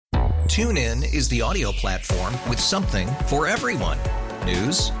TuneIn is the audio platform with something for everyone.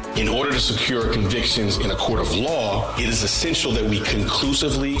 News. In order to secure convictions in a court of law, it is essential that we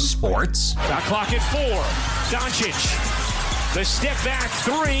conclusively. Sports. Got clock at 4. Doncic. The step back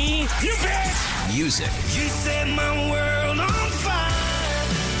 3. You bet. Music. You set my world on fire.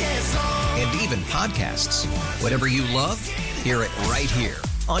 Yes, and even podcasts. Whatever you love, hear it right here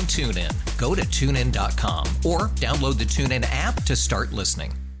on TuneIn. Go to TuneIn.com or download the TuneIn app to start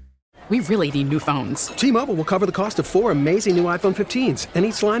listening. We really need new phones. T-Mobile will cover the cost of 4 amazing new iPhone 15s, and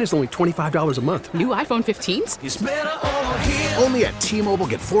each line is only $25 a month. New iPhone 15s? it's better over here. Only at T-Mobile,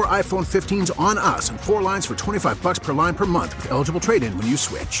 get 4 iPhone 15s on us and 4 lines for $25 per line per month with eligible trade-in when you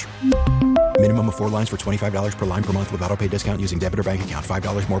switch. Minimum of 4 lines for $25 per line per month with autopay discount using debit or bank account.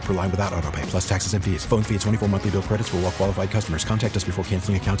 $5 more per line without autopay, plus taxes and fees. Phone fee at 24 monthly bill credits for well-qualified customers. Contact us before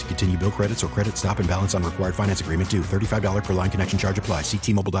canceling account to continue bill credits or credit stop and balance on required finance agreement due. $35 per line connection charge applies. See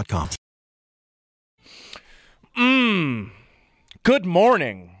T-Mobile.com. Good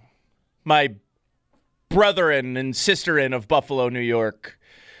morning, my brethren and sisterin of Buffalo, New York.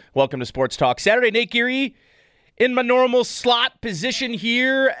 Welcome to Sports Talk Saturday. Nate Geary in my normal slot position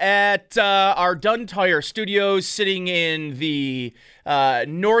here at our Dunn Tire Studios, sitting in the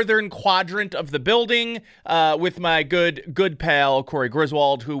northern quadrant of the building with my good pal, Corey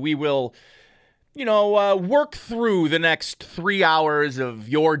Griswold, who we will work through the next 3 hours of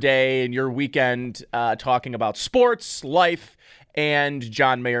your day and your weekend talking about sports, life, and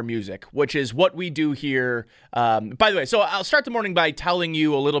John Mayer music, which is what we do here. By the way, so I'll start the morning by telling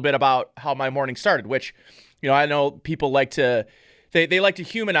you a little bit about how my morning started, which, I know people like to, they like to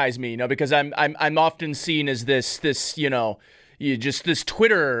humanize me, because I'm often seen as this this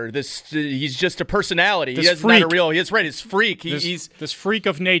Twitter, he's just a personality. He's not a real, he's right, he's freak. He's this freak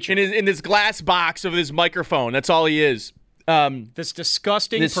of nature. In this glass box of this microphone. That's all he is. This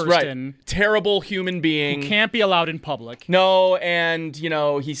disgusting person. Right, terrible human being. Who can't be allowed in public. No, and,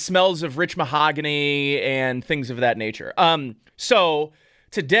 he smells of rich mahogany and things of that nature. So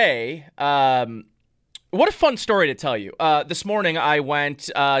today, what a fun story to tell you. This morning, I went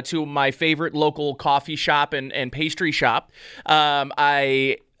to my favorite local coffee shop and pastry shop.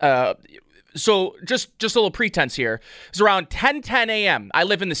 So just a little pretense here. It's around 10 a.m. I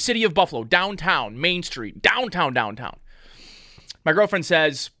live in the city of Buffalo, downtown, Main Street, downtown. My girlfriend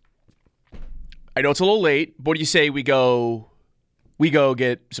says, I know it's a little late, but what do you say we go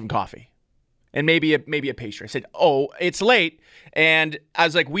get some coffee and maybe a pastry? I said, oh, it's late. And I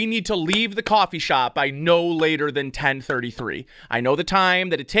was like, we need to leave the coffee shop by no later than 10:33. I know the time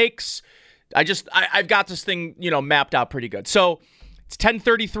that it takes. I've got this thing, mapped out pretty good. So it's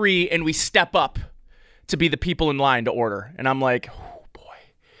 10:33 and we step up to be the people in line to order. And I'm like, oh boy,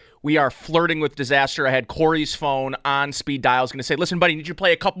 we are flirting with disaster. I had Corey's phone on speed dial. I was going to say, listen, buddy, need you to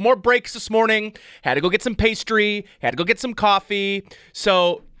play a couple more breaks this morning. Had to go get some pastry. Had to go get some coffee.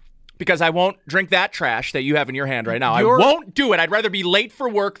 So, because I won't drink that trash that you have in your hand right now. I won't do it. I'd rather be late for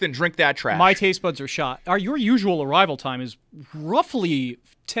work than drink that trash. My taste buds are shot. Your usual arrival time is roughly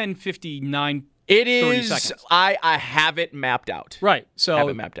 10:59. It is. 30 seconds. I have it mapped out. Right. So, have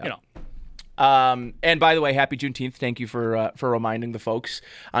it mapped out. And by the way, happy Juneteenth. Thank you for reminding the folks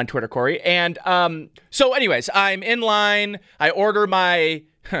on Twitter, Corey. And so anyways, I'm in line. I order my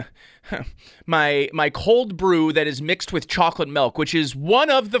my cold brew that is mixed with chocolate milk, which is one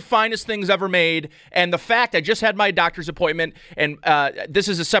of the finest things ever made. And the fact, I just had my doctor's appointment, and this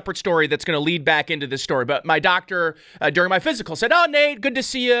is a separate story that's going to lead back into this story. But my doctor, during my physical, said, oh, Nate, good to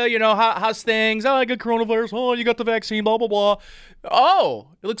see you. How's things? Oh, I got coronavirus. Oh, you got the vaccine, blah, blah, blah. Oh,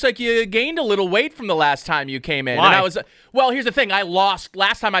 it looks like you gained a little weight from the last time you came in. Why? And I was, well, here's the thing. Last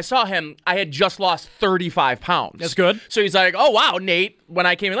time I saw him, I had just lost 35 pounds. That's good. So he's like, oh, wow, Nate. When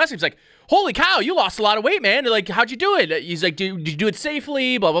I came in last time, he's like, holy cow, you lost a lot of weight, man. Like, how'd you do it? He's like, did you do it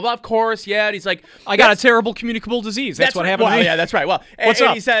safely? Blah, blah, blah. Of course, yeah. And he's like, I got a terrible communicable disease. That's what happened to me. Yeah, that's right. Well, What's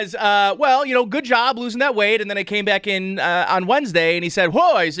and up? he says, good job losing that weight. And then I came back in on Wednesday, and he said,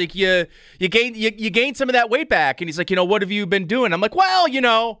 whoa, he's like, you gained some of that weight back. And he's like, what have you been doing? I'm like,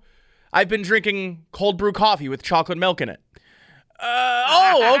 well, I've been drinking cold brew coffee with chocolate milk in it.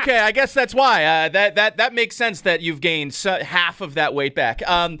 Okay. I guess that's why. That makes sense that you've gained half of that weight back.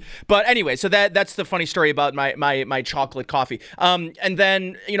 But anyway, so that's the funny story about my chocolate coffee. And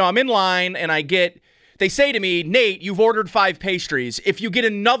then I'm in line and they say to me, Nate, you've ordered 5 pastries. If you get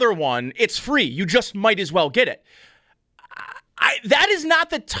another one, it's free. You just might as well get it. That is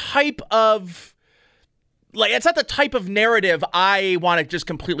not the type of it's not the type of narrative I want to just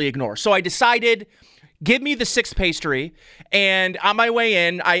completely ignore. So I decided, give me the 6th pastry. And on my way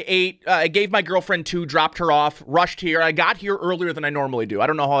in, I ate, I gave my girlfriend 2, dropped her off, rushed here. I got here earlier than I normally do. I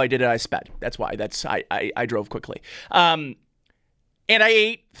don't know how I did it. I sped. That's why. I drove quickly. And I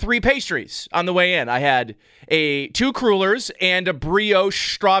ate 3 pastries on the way in. I had 2 crullers and a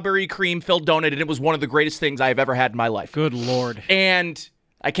brioche strawberry cream filled donut, and it was one of the greatest things I have ever had in my life. Good Lord. And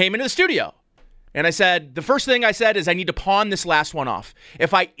I came into the studio, and I said, the first thing I said is I need to pawn this last one off.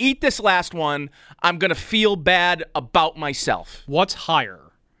 If I eat this last one, I'm going to feel bad about myself. What's higher?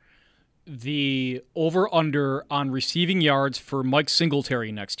 The over-under on receiving yards for Mike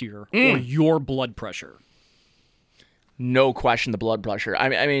Singletary next year or your blood pressure? No question, the blood pressure.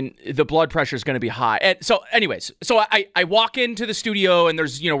 I mean, the blood pressure is going to be high. And so, anyways, I walk into the studio, and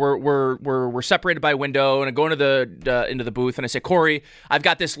there's, we're separated by a window, and I go into the booth, and I say, Corey, I've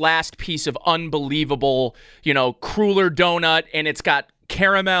got this last piece of unbelievable, cruller donut, and it's got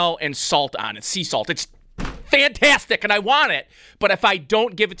caramel and salt on it, sea salt. It's fantastic, and I want it. But if I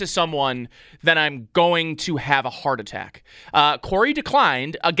don't give it to someone, then I'm going to have a heart attack. Corey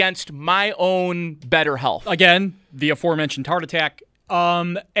declined against my own better health. Again, the aforementioned heart attack.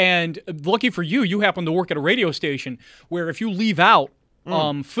 And lucky for you, you happen to work at a radio station where if you leave out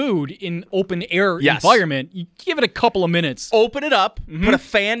food in open air environment, you give it a couple of minutes. Open it up, put a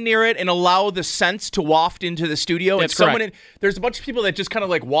fan near it, and allow the scents to waft into the studio. That's and correct. There's a bunch of people that just kind of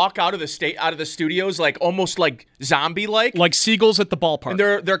like walk out of the studios like almost like zombie-like. Like seagulls at the ballpark.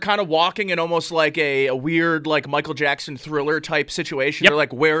 And they're kind of walking in almost like a weird like Michael Jackson Thriller type situation. Yep. They're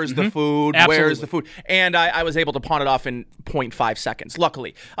like, where's the food? Absolutely. Where's the food? And I was able to pawn it off in 0.5 seconds,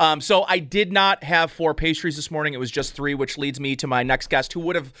 luckily. So I did not have 4 pastries this morning. It was just 3, which leads me to my next guest, who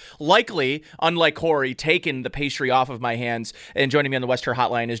would have likely, unlike Corey, taken the pastry off of my hands. And joining me on the West Her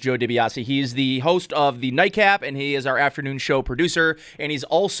Hotline is Joe DiBiase. He's the host of the Nightcap, and he is our afternoon show producer. And he's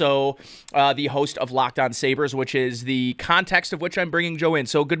also the host of Locked On Sabres, which is the context of which I'm bringing Joe in.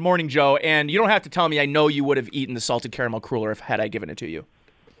 So good morning, Joe. And you don't have to tell me. I know you would have eaten the salted caramel cruller had I given it to you.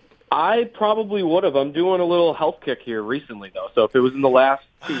 I probably would have. I'm doing a little health kick here recently, though. So if it was in the last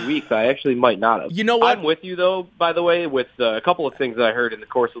 2 weeks, I actually might not have. You know what? I'm with you, though, by the way, with a couple of things that I heard in the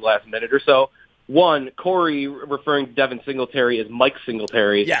course of the last minute or so. One, Corey referring to Devin Singletary as Mike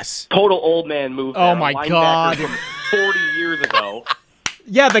Singletary. Yes. Total old man move. Oh, my God. From 40 years ago.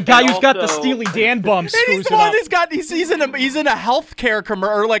 Yeah, the guy who's got the also- Steely Dan bumps. And he's the one that's got he's in a healthcare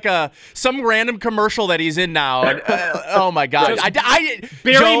commercial or like some random commercial that he's in now. And, oh my God!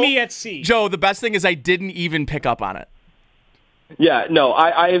 Bury me at sea. Joe, the best thing is I didn't even pick up on it. Yeah, no,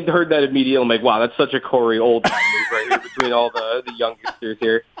 I have heard that immediately. I'm like, wow, that's such a Corey old man move right here between all the youngsters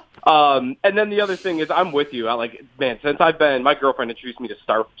here. And then the other thing is, I'm with you. Since my girlfriend introduced me to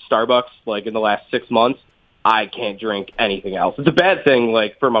Starbucks like in the last 6 months. I can't drink anything else. It's a bad thing,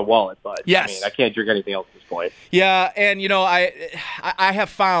 like, for my wallet, but yes. I mean, I can't drink anything else at this point. Yeah, and, I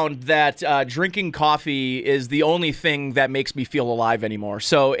have found that drinking coffee is the only thing that makes me feel alive anymore.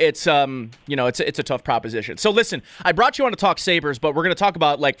 So it's, it's a tough proposition. So listen, I brought you on to talk Sabres, but we're going to talk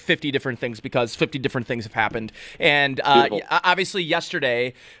about, like, 50 different things because 50 different things have happened. And obviously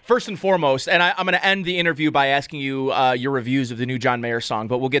yesterday, first and foremost, and I'm going to end the interview by asking you your reviews of the new John Mayer song,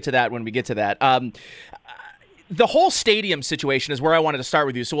 but we'll get to that when we get to that. The whole stadium situation is where I wanted to start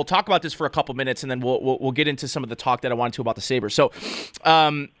with you. So we'll talk about this for a couple minutes, and then we'll get into some of the talk that I wanted to about the Sabres. So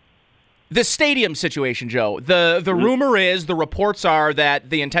the stadium situation, Joe, the rumor is, the reports are that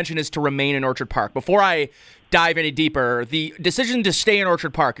the intention is to remain in Orchard Park. Before I dive any deeper, the decision to stay in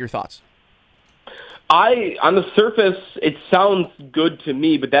Orchard Park, your thoughts? On the surface, it sounds good to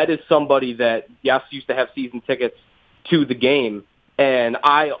me, but that is somebody that, yes, used to have season tickets to the game. And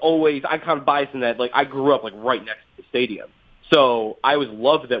I kind of biased in that, like, I grew up, like, right next to the stadium. So I always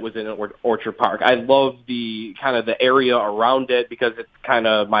loved that was in Orchard Park. I love the kind of the area around it because it's kind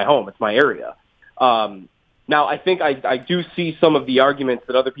of my home. It's my area. Now, I think I do see some of the arguments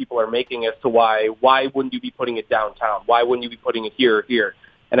that other people are making as to why wouldn't you be putting it downtown? Why wouldn't you be putting it here or here?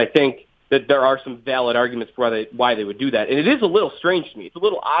 And I think that there are some valid arguments for why they would do that. And it is a little strange to me. It's a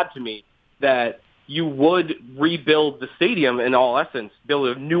little odd to me that you would rebuild the stadium in all essence, build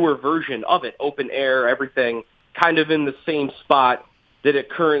a newer version of it, open air, everything, kind of in the same spot that it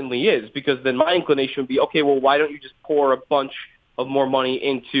currently is. Because then my inclination would be, okay, well, why don't you just pour a bunch of more money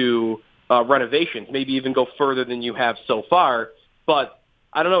into renovations, maybe even go further than you have so far. But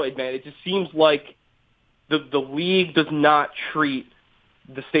I don't know, man, it just seems like the league does not treat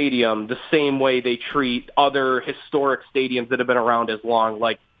the stadium the same way they treat other historic stadiums that have been around as long,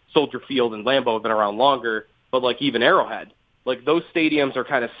 like Soldier Field and Lambeau have been around longer, but like even Arrowhead. Like those stadiums are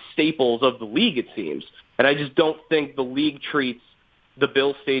kind of staples of the league, it seems. And I just don't think the league treats the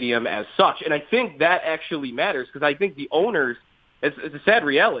Bill Stadium as such. And I think that actually matters because I think the owners, it's a sad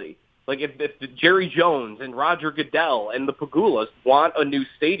reality. Like if Jerry Jones and Roger Goodell and the Pegulas want a new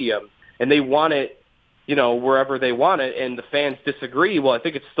stadium and they want it, wherever they want it, and the fans disagree, well, I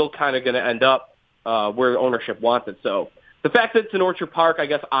think it's still kind of going to end up where ownership wants it. So the fact that it's in Orchard Park, I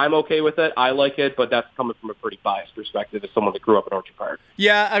guess I'm okay with it. I like it, but that's coming from a pretty biased perspective as someone that grew up in Orchard Park.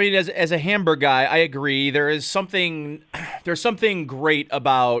 Yeah, I mean, as a Hamburg guy, I agree. There's something great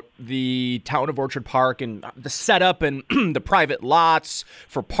about the town of Orchard Park and the setup and the private lots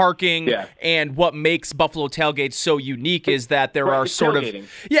for parking. Yeah. And what makes Buffalo Tailgate so unique is that there are sort of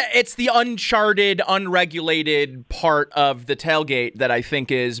it's the uncharted, unregulated part of the tailgate that I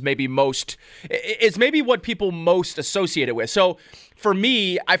think is maybe what people most associate it with. So for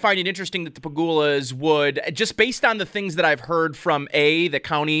me, I find it interesting that the Pegulas would, just based on the things that I've heard from A, the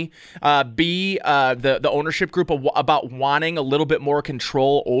county, B, the ownership group about wanting a little bit more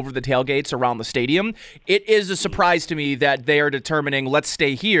control over the tailgates around the stadium, it is a surprise to me that they are determining, let's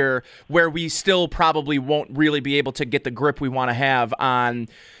stay here, where we still probably won't really be able to get the grip we want to have on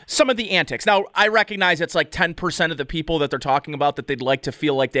some of the antics. Now, I recognize it's like 10% of the people that they're talking about that they'd like to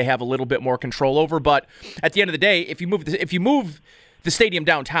feel like they have a little bit more control over, but at the end of the day, if you move the stadium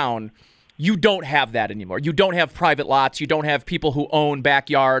downtown, you don't have that anymore. You don't have private lots. You don't have people who own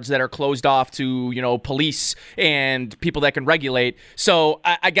backyards that are closed off to, police and people that can regulate. So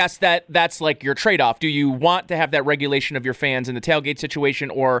I guess that's like your trade-off. Do you want to have that regulation of your fans in the tailgate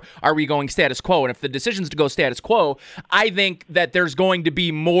situation, or are we going status quo? And if the decision's to go status quo, I think that there's going to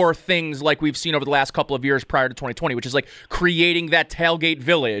be more things like we've seen over the last couple of years prior to 2020, which is like creating that tailgate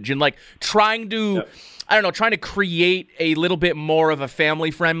village and like trying to create a little bit more of a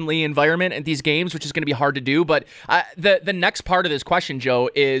family-friendly environment at these games, which is going to be hard to do. But the next part of this question, Joe,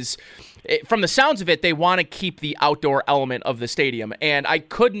 is from the sounds of it, they want to keep the outdoor element of the stadium. And I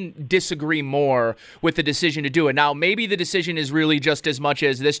couldn't disagree more with the decision to do it. Now, maybe the decision is really just as much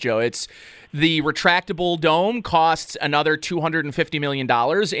as this, Joe. It's the retractable dome costs another $250 million,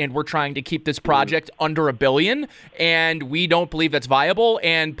 and we're trying to keep this project under $1 billion, and we don't believe that's viable.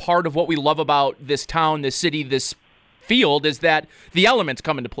 And part of what we love about this town, this city, this field is that the elements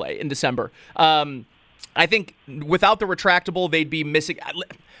come into play in December. I think without the retractable, they'd be missing.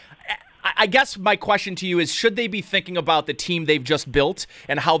 I guess my question to you is, should they be thinking about the team they've just built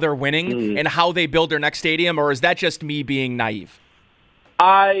and how they're winning and how they build their next stadium, or is that just me being naive?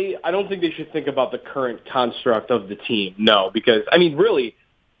 I don't think they should think about the current construct of the team, no, because, I mean, really,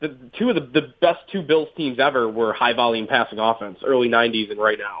 two of the best two Bills teams ever were high-volume passing offense, early 90s and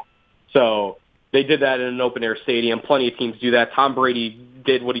right now. So they did that in an open-air stadium. Plenty of teams do that. Tom Brady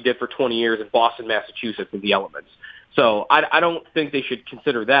did what he did for 20 years in Boston, Massachusetts in the elements. So I don't think they should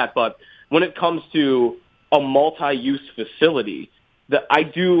consider that. But when it comes to a multi-use facility,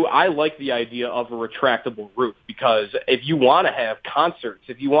 I like the idea of a retractable roof, because if you want to have concerts,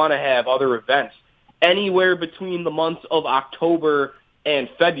 if you want to have other events anywhere between the months of October and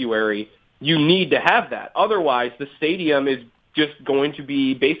February, you need to have that. Otherwise, the stadium is just going to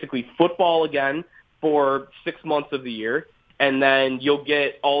be basically football again for 6 months of the year, and then you'll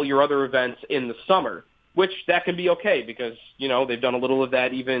get all your other events in the summer, which that can be okay because, they've done a little of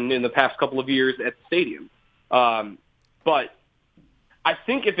that even in the past couple of years at the stadium. But I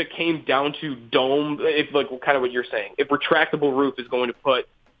think if it came down to dome, kind of what you're saying, if retractable roof is going to put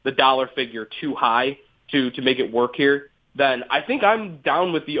the dollar figure too high to make it work here, then I think I'm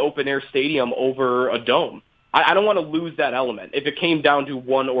down with the open-air stadium over a dome. I don't want to lose that element if it came down to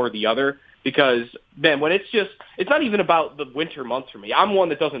one or the other, because, man, when it's not even about the winter months for me. I'm one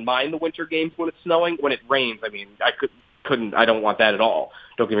that doesn't mind the winter games when it's snowing. When it rains, I mean, I don't want that at all.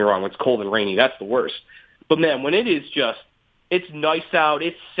 Don't get me wrong. When it's cold and rainy, that's the worst. But, man, when it is just, it's nice out,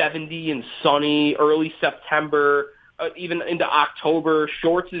 it's 70 and sunny, early September, even into October,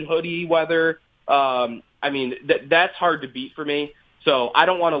 shorts and hoodie weather, that's hard to beat for me. So I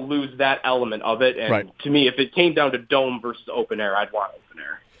don't want to lose that element of it. And To me, if it came down to dome versus open air, I'd want open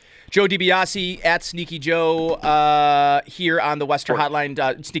air. Joe DiBiase at Sneaky Joe here on the Western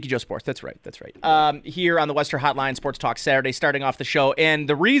Hotline. Sneaky Joe Sports, that's right. Here on the Western Hotline, Sports Talk Saturday, starting off the show. And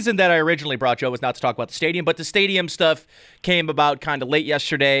the reason that I originally brought Joe was not to talk about the stadium, but the stadium stuff came about kind of late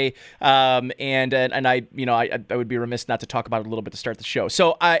yesterday. And I would be remiss not to talk about it a little bit to start the show.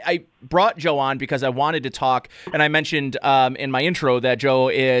 So I brought Joe on because I wanted to talk, and I mentioned in my intro that Joe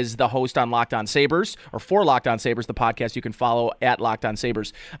is the host on Locked On Sabres, or for Locked On Sabres, the podcast you can follow at Locked On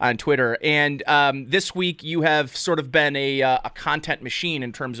Sabres on Twitter. And this week you have sort of been a content machine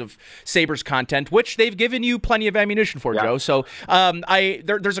in terms of Sabres content, which they've given you plenty of ammunition for, Joe. So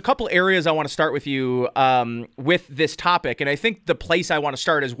there's a couple areas I want to start with you with this topic, and I think the place I want to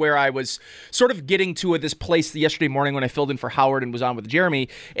start is where I was sort of getting to this place yesterday morning when I filled in for Howard and was on with Jeremy,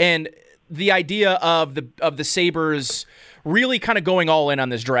 and the idea of the Sabres really kind of going all in on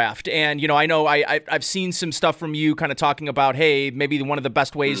this draft. And, I know I've seen some stuff from you kind of talking about, hey, maybe one of the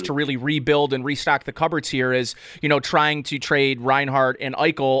best ways to really rebuild and restock the cupboards here is, trying to trade Reinhart and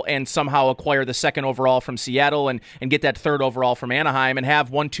Eichel and somehow acquire the second overall from Seattle and get that third overall from Anaheim and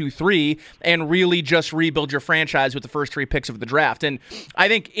have 1, 2, 3 and really just rebuild your franchise with the first 3 picks of the draft. And I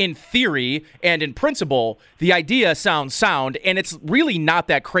think in theory and in principle, the idea sounds sound, and it's really not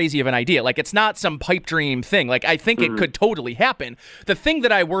that crazy of an idea. Like, it's not some pipe dream thing. Like, I think it could totally happen. The thing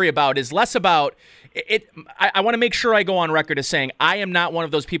that I worry about is less about it. I want to make sure I go on record as saying I am not one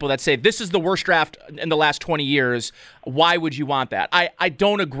of those people that say this is the worst draft in the last 20 years. Why would you want that? I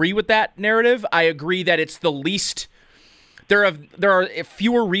don't agree with that narrative. I agree that it's the least. There are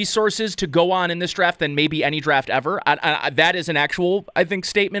fewer resources to go on in this draft than maybe any draft ever. That is an actual, I think,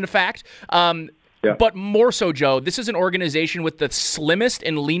 statement of fact. Yeah. But more so, Joe, this is an organization with the slimmest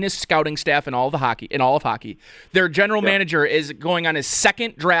and leanest scouting staff in all of hockey. Their general manager is going on his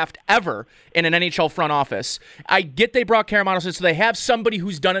second draft ever in an NHL front office. I get they brought Karamanov, so they have somebody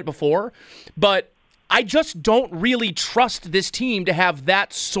who's done it before, but I just don't really trust this team to have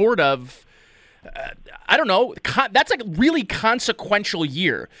that sort of I don't know. That's like a really consequential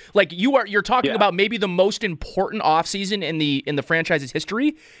year. Like you're talking about maybe the most important offseason in the franchise's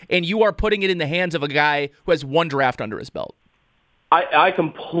history, and you are putting it in the hands of a guy who has 1 draft under his belt. I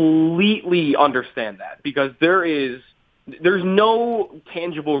completely understand that because there's no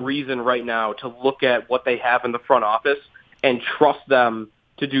tangible reason right now to look at what they have in the front office and trust them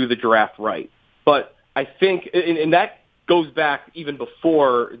to do the draft right. But I think, and that goes back even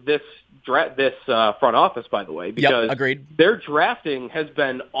before this front office, by the way, because agreed. Their drafting has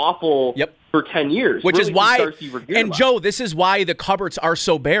been awful for 10 years. Which really is why, and Joe, this is why the cupboards are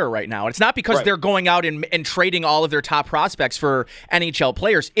so bare right now. It's not because they're going out and trading all of their top prospects for NHL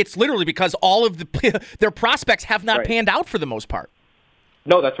players. It's literally because all of their prospects have not panned out for the most part.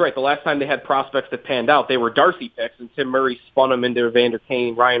 No, that's right. The last time they had prospects that panned out, they were Darcy picks, and Tim Murray spun them into Evander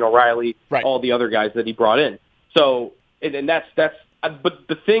Kane, Ryan O'Reilly, all the other guys that he brought in. So, and that's but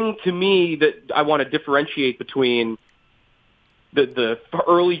the thing to me that I want to differentiate between the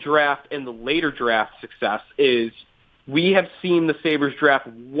early draft and the later draft success is we have seen the Sabres draft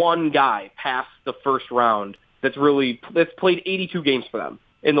one guy past the first round that's played 82 games for them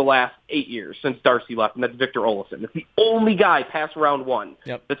in the last 8 years since Darcy left, and that's Victor Olofsson. That's the only guy past round 1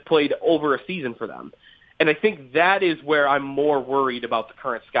 that's played over a season for them. And I think that is where I'm more worried about the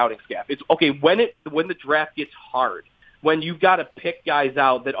current scouting staff. It's okay when the draft gets hard, when you've got to pick guys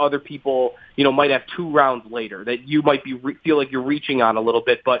out that other people, might have 2 rounds later, that you might feel like you're reaching on a little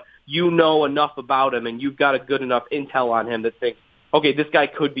bit, but you know enough about him and you've got a good enough intel on him that thinks, okay, this guy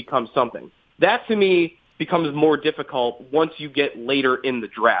could become something. That, to me, becomes more difficult once you get later in the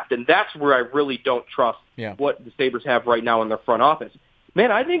draft. And that's where I really don't trust what the Sabres have right now in their front office.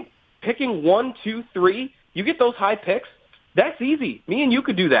 Man, I think picking 1, 2, 3, you get those high picks, that's easy. Me and you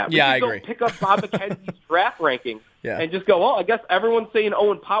could do that. We I could agree. Go pick up Bob McKenzie's draft rankings and just go, I guess everyone's saying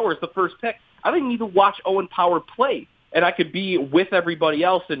Owen Power is the first pick. I don't need to watch Owen Power play. And I could be with everybody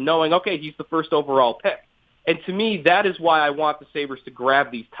else and knowing, okay, he's the first overall pick. And to me, that is why I want the Sabres to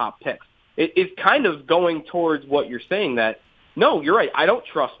grab these top picks. It's kind of going towards what you're saying that, no, you're right. I don't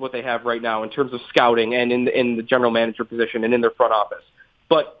trust what they have right now in terms of scouting and in the general manager position and in their front office.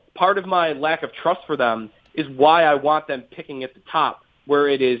 But part of my lack of trust for them is why I want them picking at the top, where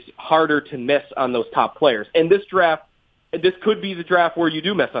it is harder to miss on those top players. And this draft, this could be the draft where you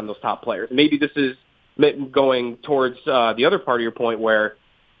do miss on those top players. Maybe this is going towards the other part of your point where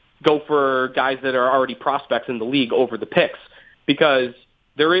go for guys that are already prospects in the league over the picks, because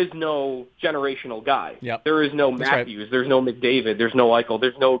there is no generational guy. There is no Matthews. There's no McDavid. There's no Eichel.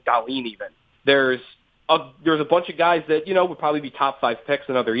 There's no Dahlin even. There's a bunch of guys that, would probably be top 5 picks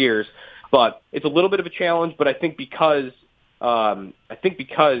in other years. But it's a little bit of a challenge, but I think because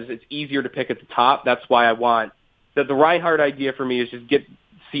it's easier to pick at the top, that's why I want the Reinhart idea for me is just get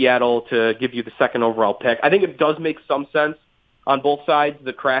Seattle to give you the second overall pick. I think it does make some sense on both sides.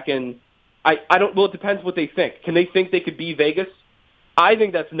 The Kraken, it depends what they think. Can they think they could be Vegas? I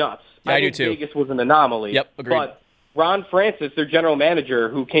think that's nuts. Yeah, I think do too. Vegas was an anomaly. Yep, agreed. But Ron Francis, their general manager,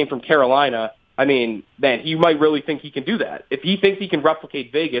 who came from Carolina, I mean, man, he might really think he can do that. If he thinks he can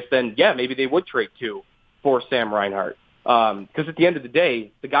replicate Vegas, then, yeah, maybe they would trade 2 for Sam Reinhart. Because at the end of the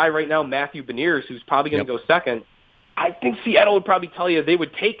day, the guy right now, Matthew Beniers, who's probably going to go second, I think Seattle would probably tell you they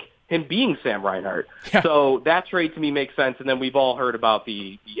would take him being Sam Reinhart. Yeah. So that trade to me makes sense. And then we've all heard about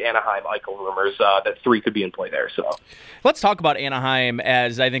the Anaheim Eichel rumors that 3 could be in play there. So let's talk about Anaheim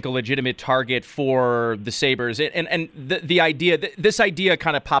as I think a legitimate target for the Sabres. And the idea, this idea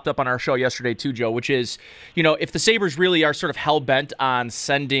kind of popped up on our show yesterday too, Joe, which is, if the Sabres really are sort of hell-bent on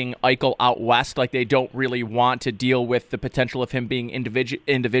sending Eichel out west, like they don't really want to deal with the potential of him being in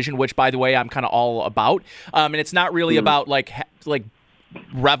division, which, by the way, I'm kind of all about. And it's not really about like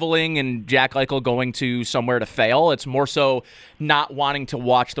reveling in Jack Eichel going to somewhere to fail. It's more so not wanting to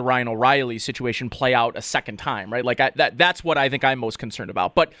watch the Ryan O'Reilly situation play out a second time, right? Like that's what I think I'm most concerned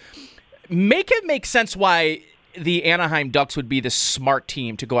about. But make it make sense why the Anaheim Ducks would be the smart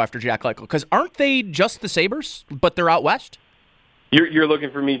team to go after Jack Eichel, because aren't they just the Sabres, but they're out west? You're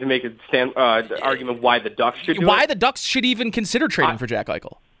looking for me to make the argument why the Ducks should do why it? The Ducks should even consider trading for Jack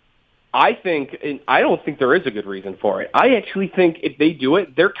Eichel. I don't think there is a good reason for it. I actually think if they do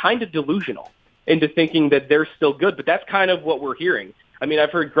it, they're kind of delusional into thinking that they're still good, but that's kind of what we're hearing. I mean,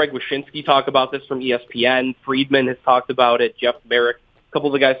 I've heard Greg Wyshynski talk about this from ESPN. Friedman has talked about it. Jeff Merrick, a couple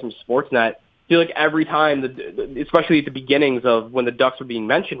of the guys from Sportsnet. I feel like every time, especially at the beginnings of when the Ducks were being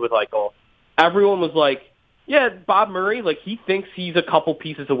mentioned with Eichel, everyone was like, yeah, Bob Murray, like he thinks he's a couple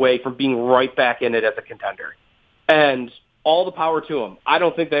pieces away from being right back in it as a contender. And all the power to him. I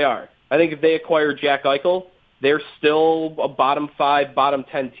don't think they are. I think if they acquire Jack Eichel, they're still a bottom 5, bottom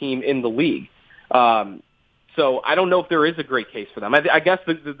 10 team in the league. So I don't know if there is a great case for them. I guess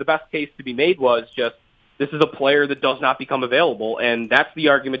the best case to be made was just this is a player that does not become available, and that's the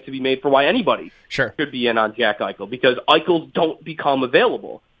argument to be made for why anybody should be in on Jack Eichel, because Eichel don't become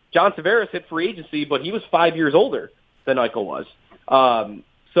available. John Tavares hit free agency, but he was 5 years older than Eichel was.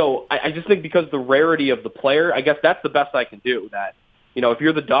 So I just think because the rarity of the player, I guess that's the best I can do. That, if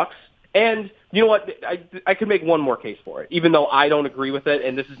you're the Ducks, and you know what, I could make one more case for it, even though I don't agree with it,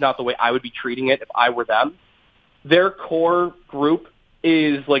 and this is not the way I would be treating it if I were them. Their core group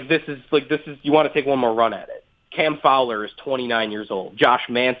is this is you want to take one more run at it. Cam Fowler is 29 years old. Josh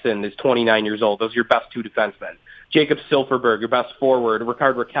Manson is 29 years old. Those are your best 2 defensemen. Jacob Silfverberg, your best forward.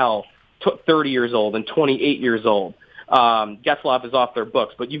 Ricard Raquel, 30 years old and 28 years old. Getzlaf is off their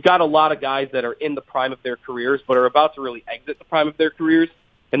books. But you've got a lot of guys that are in the prime of their careers but are about to really exit the prime of their careers,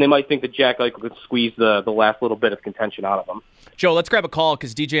 and they might think that Jack Eichel could squeeze the last little bit of contention out of them. Joe, let's grab a call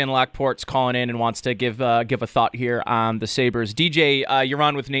because DJ in Lockport's calling in and wants to give a thought here on the Sabres. DJ, you're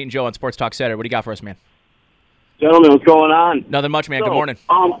on with Nate and Joe on Sports Talk Saturday. What do you got for us, man? Gentlemen, what's going on? Nothing much, man. Good morning.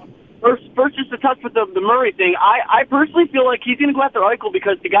 First, just to touch with the Murray thing, I personally feel like he's going to go after Eichel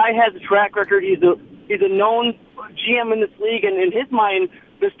because the guy has a track record. He's a known GM in this league, and in his mind,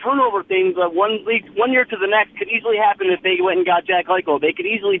 this turnover thing, one year to the next, could easily happen if they went and got Jack Eichel. They could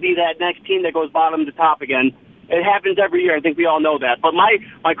easily be that next team that goes bottom to top again. It happens every year. I think we all know that. But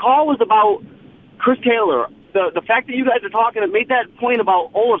my call was about Chris Taylor. The fact that you guys are talking and made that point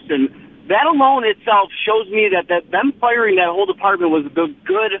about Olofsson, that alone itself shows me that them firing that whole department was the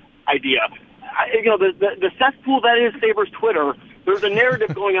good idea. The cesspool that is Sabres Twitter, there's a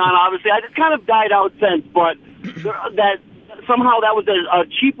narrative going on, obviously. I just kind of died out since, but that somehow that was a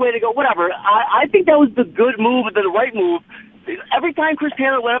cheap way to go, whatever. I think that was the good move, the right move. Every time Chris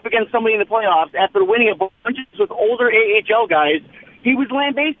Taylor went up against somebody in the playoffs after winning a bunch with older AHL guys, he was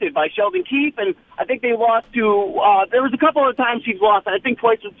lambasted by Sheldon Keefe, and I think they lost to, there was a couple of times he's lost, I think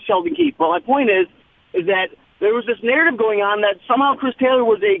twice with Sheldon Keefe. But my point is that there was this narrative going on that somehow Chris Taylor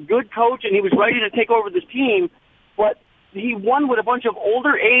was a good coach and he was ready to take over this team, but he won with a bunch of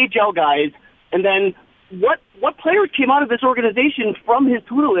older AHL guys, and then what players came out of this organization from his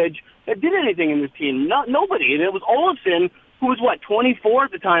tutelage that did anything in this team? Nobody. And it was Olofsson, who was, 24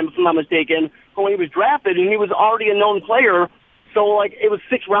 at the time, if I'm not mistaken, when he was drafted, and he was already a known player. So, it was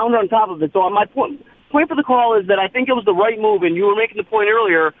 6th rounder on top of it. So my point for the call is that I think it was the right move, and you were making the point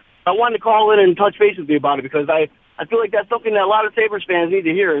earlier. I wanted to call in and touch base with you about it because I feel like that's something that a lot of Sabres fans need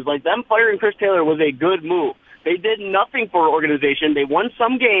to hear is, them firing Chris Taylor was a good move. They did nothing for our organization. They won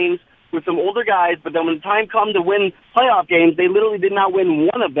some games with some older guys, but then when the time come to win playoff games, they literally did not win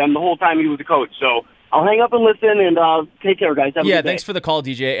one of them the whole time he was the coach. So I'll hang up and listen, and take care, guys. Have a good day. Thanks for the call,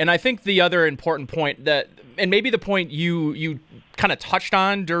 DJ. And I think the other important point and maybe the point you kind of touched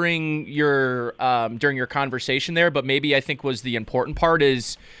on during your conversation there, but maybe I think was the important part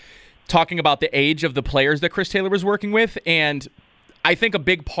is talking about the age of the players that Chris Taylor was working with. And I think a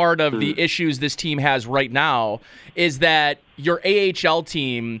big part of the issues this team has right now is that your AHL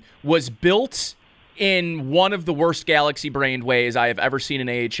team was built in one of the worst galaxy-brained ways I have ever seen in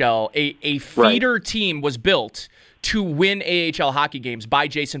AHL. A feeder team was built to win AHL hockey games by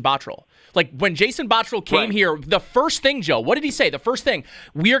Jason Botterill. Like, when Jason Botterill came here, the first thing, Joe, what did he say? The first thing,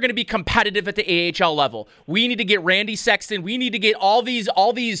 we are going to be competitive at the AHL level. We need to get Randy Sexton. We need to get all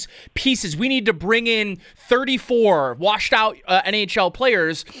these pieces. We need to bring in 34 washed-out NHL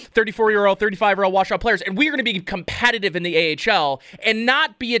players, 34-year-old, 35-year-old washed-out players, and we're going to be competitive in the AHL and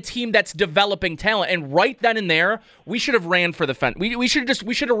not be a team that's developing talent. And right then and there, we should have ran for the fence. We should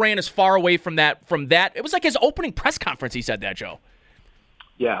have ran as far away from that. It was like his opening press conference. He said that, Joe.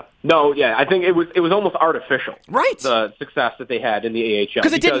 Yeah. No, yeah. I think it was almost artificial. Right. The success that they had in the AHL.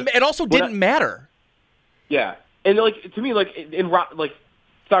 Because it also didn't matter. Yeah. And to me,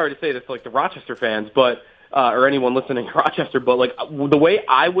 sorry to say this, the Rochester fans, but or anyone listening in Rochester, but the way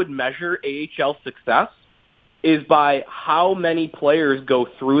I would measure AHL success is by how many players go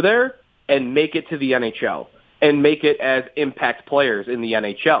through there and make it to the NHL and make it as impact players in the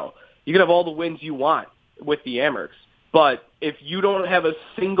NHL. You can have all the wins you want with the Amerks, but if you don't have a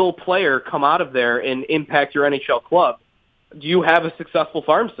single player come out of there and impact your NHL club, do you have a successful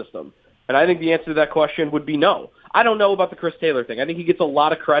farm system? And I think the answer to that question would be no. I don't know about the Chris Taylor thing. I think he gets a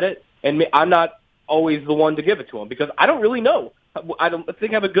lot of credit, and I'm not always the one to give it to him because I don't really know. I don't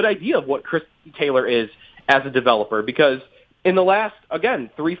think I have a good idea of what Chris Taylor is as a developer because in the last,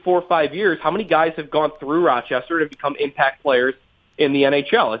 3, 4, 5 years, how many guys have gone through Rochester and become impact players in the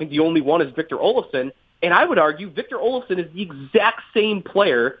NHL? I think the only one is Victor Olofsson. And I would argue Victor Olofsson is the exact same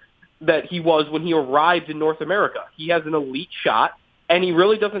player that he was when he arrived in North America. He has an elite shot, and he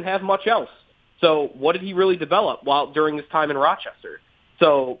really doesn't have much else. So what did he really develop during his time in Rochester?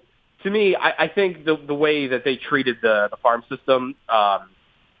 So to me, I think the way that they treated the farm system,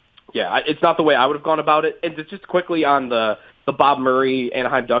 it's not the way I would have gone about it. And just quickly on the Bob Murray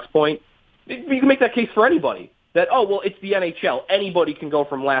Anaheim Ducks point, you can make that case for anybody. That, it's the NHL. Anybody can go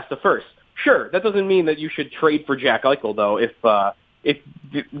from last to first. Sure, that doesn't mean that you should trade for Jack Eichel, though, if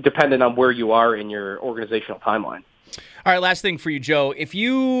dependent on where you are in your organizational timeline. All right, last thing for you, Joe. If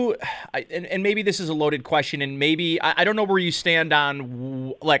you, and maybe this is a loaded question, and maybe, I don't know where you stand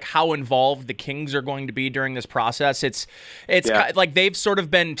on, how involved the Kings are going to be during this process. It's like they've sort of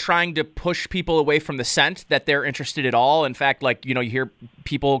been trying to push people away from the scent that they're interested at all. In fact, you hear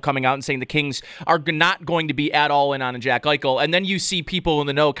people coming out and saying the Kings are not going to be at all in on a Jack Eichel. And then you see people in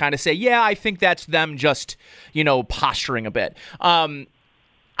the know kind of say, yeah, I think that's them just, posturing a bit.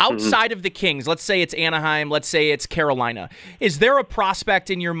 Outside of the Kings, let's say it's Anaheim, let's say it's Carolina, is there a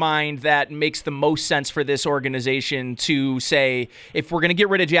prospect in your mind that makes the most sense for this organization to say, if we're going to get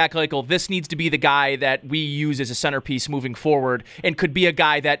rid of Jack Eichel, this needs to be the guy that we use as a centerpiece moving forward and could be a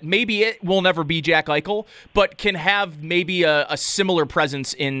guy that maybe it will never be Jack Eichel, but can have maybe a similar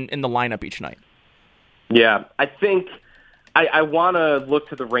presence in the lineup each night? Yeah, I think I want to look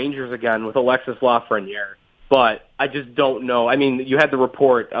to the Rangers again with Alexis Lafreniere. But I just don't know. I mean, you had the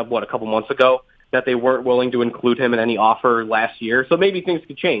report of, a couple months ago that they weren't willing to include him in any offer last year. So maybe things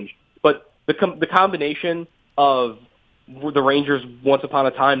could change. But the combination of the Rangers once upon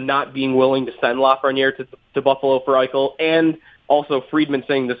a time not being willing to send Lafreniere to Buffalo for Eichel, and also Friedman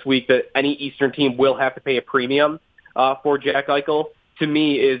saying this week that any Eastern team will have to pay a premium for Jack Eichel, to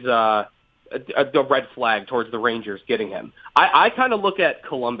me is a red flag towards the Rangers getting him. I kind of look at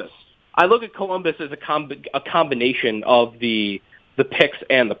Columbus. I look at Columbus as a combination of the picks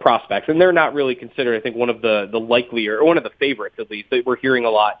and the prospects, and they're not really considered, I think, one of the likelier, or one of the favorites at least, that we're hearing a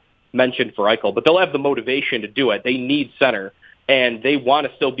lot mentioned for Eichel. But they'll have the motivation to do it. They need center, and they want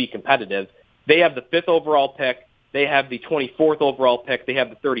to still be competitive. They have the 5th overall pick. They have the 24th overall pick. They have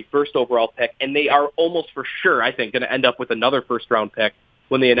the 31st overall pick, and they are almost for sure, I think, going to end up with another first-round pick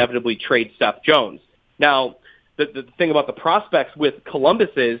when they inevitably trade Seth Jones. Now, the thing about the prospects with Columbus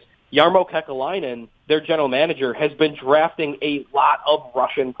is Jarmo Kekalainen, their general manager, has been drafting a lot of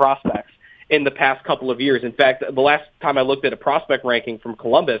Russian prospects in the past couple of years. In fact, the last time I looked at a prospect ranking from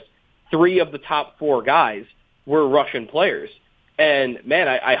Columbus, 3 of the top 4 guys were Russian players. And, man,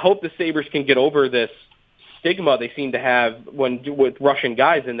 I hope the Sabres can get over this stigma they seem to have with Russian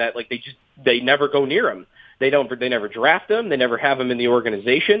guys in that, they never go near them. They never draft them. They never have them in the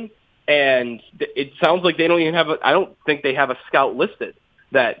organization. And it sounds like they don't even I don't think they have a scout listed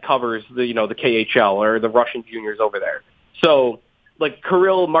that covers the KHL or the Russian juniors over there. So,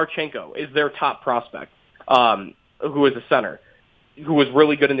 Kirill Marchenko is their top prospect, who is a center, who was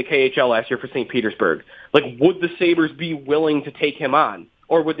really good in the KHL last year for St. Petersburg. Would the Sabres be willing to take him on?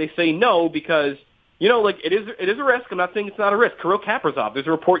 Or would they say no because it is a risk. I'm not saying it's not a risk. Kirill Kaprizov, there's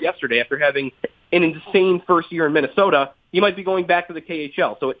a report yesterday after having an insane first year in Minnesota, he might be going back to the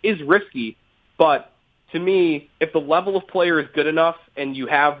KHL. So it is risky, but to me, if the level of player is good enough and you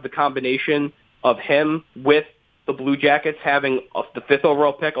have the combination of him with the Blue Jackets having the 5th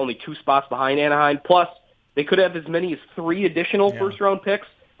overall pick, only 2 spots behind Anaheim, plus they could have as many as 3 additional first-round picks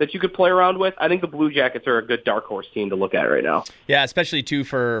that you could play around with. I think the Blue Jackets are a good dark horse team to look at right now. Yeah, especially, too,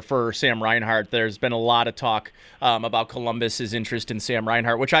 for Sam Reinhart. There's been a lot of talk about Columbus's interest in Sam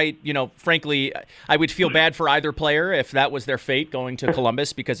Reinhart, which frankly, I would feel bad for either player if that was their fate going to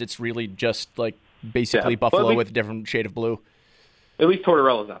Columbus because it's really just, basically Buffalo with a different shade of blue. At least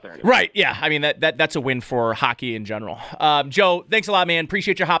Tortorella's not there anymore. Right, yeah. I mean, that's a win for hockey in general. Joe, thanks a lot, man.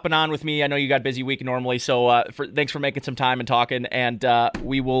 Appreciate you hopping on with me. I know you got a busy week normally, so thanks for making some time and talking, and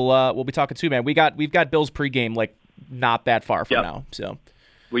we'll be talking too, man. We've got Bills pregame, not that far from now, so.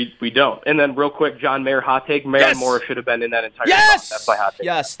 We don't. And then real quick, John Mayer hot take. Mayer Moore should have been in that entire spot. That's my hot take.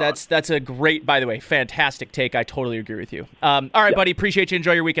 Yes, that's a great, by the way, fantastic take. I totally agree with you. All right, buddy. Appreciate you.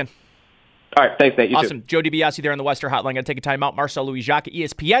 Enjoy your weekend. All right, thanks, Nate. You awesome. Too. Joe DiBiase there on the Western Hotline. Going to take a time out. Marcel Louis-Jacques at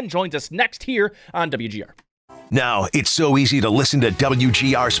ESPN joins us next here on WGR. Now, it's so easy to listen to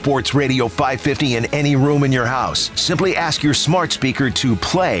WGR Sports Radio 550 in any room in your house. Simply ask your smart speaker to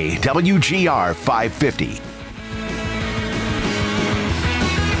play WGR 550.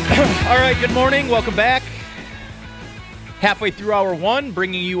 All right, good morning. Welcome back. Halfway through hour 1,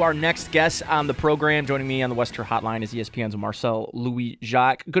 bringing you our next guest on the program. Joining me on the Western Hotline is ESPN's Marcel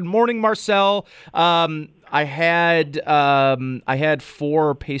Louis-Jacques. Good morning, Marcel. I had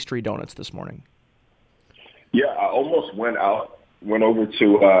 4 pastry donuts this morning. Yeah, I almost went over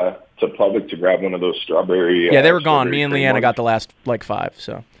to Publix to grab one of those strawberry. Yeah, they were gone. Me and Leanna got the last 5.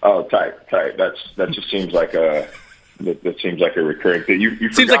 So. Oh, tight. That just seems like that seems like a recurring thing.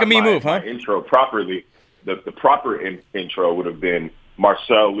 You seems like a me move, huh? My intro properly. The proper intro would have been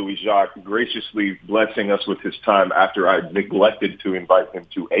Marcel Louis-Jacques graciously blessing us with his time after I neglected to invite him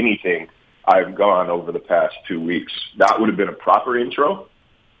to anything I've gone over the past 2 weeks. That would have been a proper intro,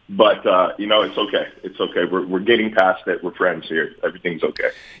 but it's okay. It's okay. We're getting past it. We're friends here. Everything's okay.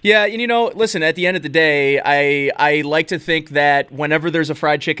 Yeah, and listen, at the end of the day, I like to think that whenever there's a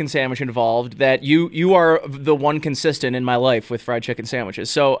fried chicken sandwich involved, that you are the one consistent in my life with fried chicken sandwiches.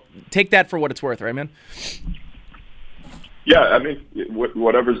 So take that for what it's worth, right, man? Yeah, I mean,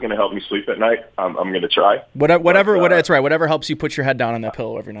 whatever's going to help me sleep at night, I'm going to try. Whatever, that's right. Whatever helps you put your head down on that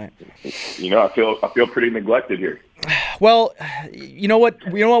pillow every night. I feel pretty neglected here. Well, you know what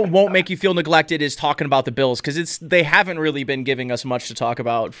won't make you feel neglected is talking about the Bills, because they haven't really been giving us much to talk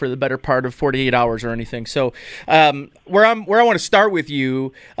about for the better part of 48 hours or anything. So where I want to start with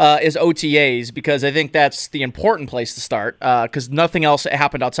you is OTAs, because I think that's the important place to start, because nothing else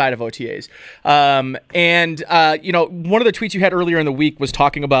happened outside of OTAs. One of the tweets you had earlier in the week was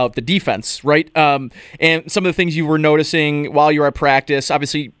talking about the defense, right? And some of the things you were noticing while you were at practice.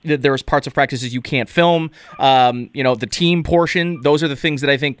 Obviously, there was parts of practices you can't film. The team portion, those are the things that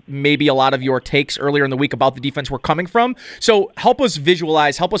I think maybe a lot of your takes earlier in the week about the defense were coming from. So help us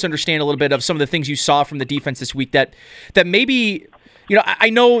understand a little bit of some of the things you saw from the defense this week that maybe, I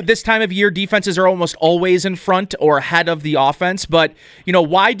know this time of year defenses are almost always in front or ahead of the offense, but,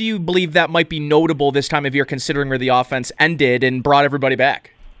 why do you believe that might be notable this time of year considering where the offense ended and brought everybody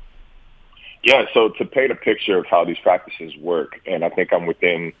back? Yeah, so to paint a picture of how these practices work, and I think I'm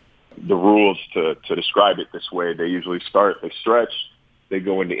within the rules to describe it this way. They usually they stretch, they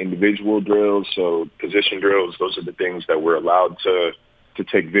go into individual drills, so position drills, those are the things that we're allowed to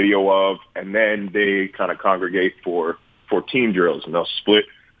take video of, and then they kind of congregate for team drills, and they'll split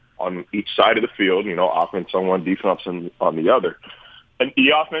on each side of the field, offense on one, defense on the other. And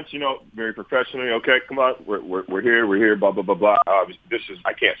the offense, very professionally, okay, come on, we're here, blah, blah, blah, blah. I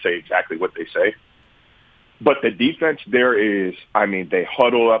can't say exactly what they say. But the defense there is, they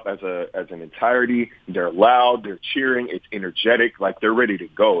huddle up as an entirety. They're loud. They're cheering. It's energetic. Like they're ready to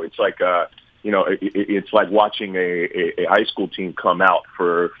go. It's like, it's like watching a high school team come out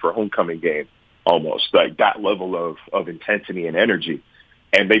for homecoming game, almost like that level of intensity and energy.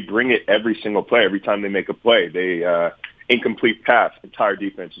 And they bring it every single play. Every time they make a play, incomplete pass, entire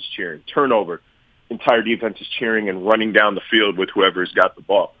defense is cheering. Turnover, entire defense is cheering and running down the field with whoever's got the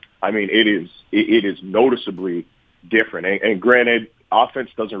ball. It is noticeably different. And granted, offense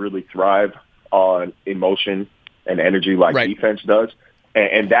doesn't really thrive on emotion and energy like defense does.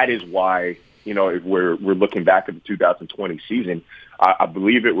 And that is why, if we're looking back at the 2020 season, I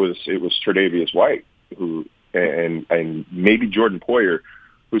believe it was Tre'Davious White who, and maybe Jordan Poyer,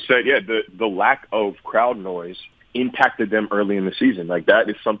 who said, the lack of crowd noise impacted them early in the season. Like that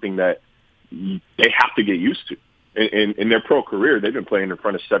is something that they have to get used to. In their pro career, they've been playing in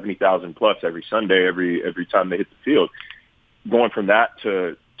front of 70,000 plus every Sunday, every time they hit the field. Going from that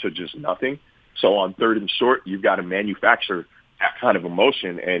to just nothing. So on third and short, you've got to manufacture that kind of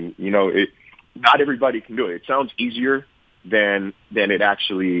emotion, and not everybody can do it. It sounds easier than it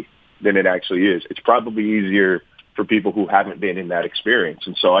actually is. It's probably easier for people who haven't been in that experience.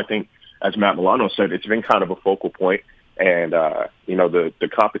 And so I think, as Matt Milano said, it's been kind of a focal point. And the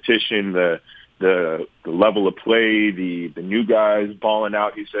competition, the level of play, the new guys balling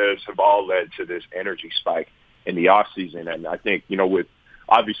out, he says, have all led to this energy spike in the off season. And I think, with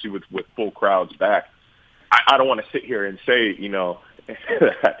full crowds back, I don't want to sit here and say,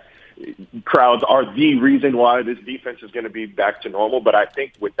 that crowds are the reason why this defense is going to be back to normal. But I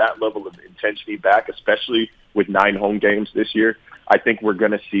think with that level of intensity back, especially with 9 home games this year, I think we're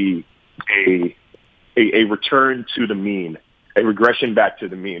going to see a return to the mean, a regression back to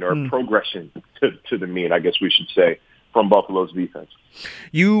the mean, or a progression to the mean, I guess we should say, from Buffalo's defense.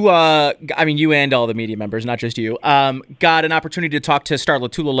 You, you and all the media members, not just you, got an opportunity to talk to Star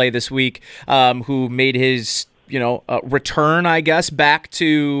Lotulelei this week, who made his return, I guess, back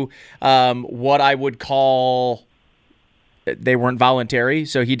to what I would call, they weren't voluntary,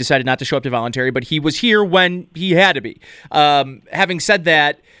 so he decided not to show up to voluntary, but he was here when he had to be. Having said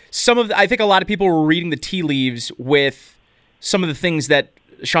that, I think a lot of people were reading the tea leaves with some of the things that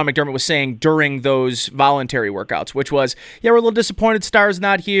Sean McDermott was saying during those voluntary workouts, which was, we're a little disappointed Star's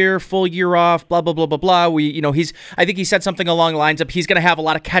not here, full year off, blah, blah, blah, blah, blah. I think he said something along the lines of he's going to have a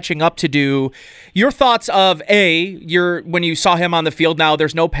lot of catching up to do. Your thoughts of, when you saw him on the field, now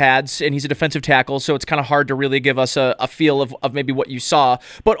there's no pads and he's a defensive tackle, so it's kind of hard to really give us a feel of maybe what you saw.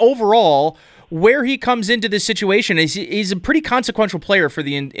 But overall, where he comes into this situation, he's a pretty consequential player for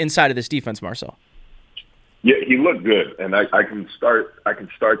the inside of this defense, Marcel. Yeah, he looked good, and I can start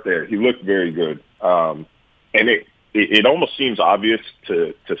there. He looked very good, and it almost seems obvious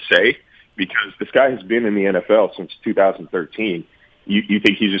to say, because this guy has been in the NFL since 2013. You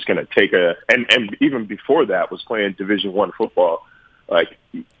think he's just going to take and even before that was playing Division I football. Like,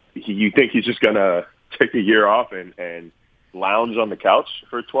 you think he's just going to take a year off and lounge on the couch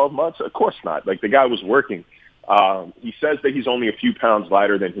for 12 months? Of course not. Like, the guy was working. He says that he's only a few pounds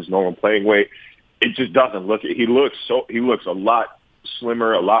lighter than his normal playing weight. It just doesn't look it. He looks a lot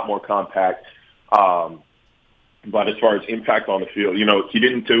slimmer, a lot more compact. But as far as impact on the field, he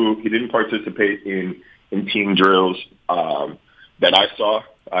didn't participate in team drills that I saw,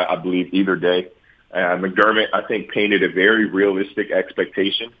 I believe, either day. And McDermott, I think, painted a very realistic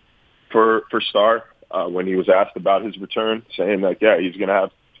expectation for Star when he was asked about his return, saying he's going to have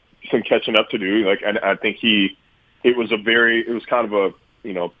some catching up to do. And I think it was kind of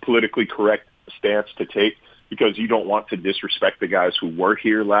a politically correct stance to take, because you don't want to disrespect the guys who were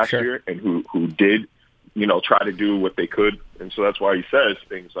here last year and who did, try to do what they could. And so that's why he says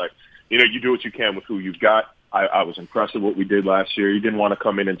things like, you do what you can with who you've got. I was impressed with what we did last year. You didn't want to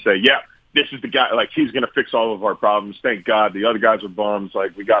come in and say, this is the guy, like, he's going to fix all of our problems. Thank God. The other guys are bums.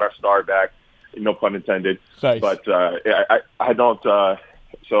 Like, we got our Star back. No pun intended. Nice. But I don't.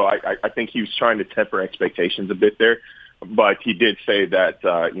 So I think he was trying to temper expectations a bit there. But he did say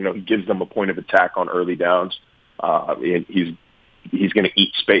that, he gives them a point of attack on early downs. And he's going to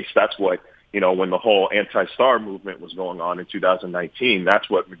eat space. That's what, when the whole anti-Star movement was going on in 2019, that's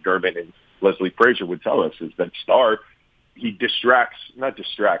what McDermott and Leslie Frazier would tell us, is that Star, he not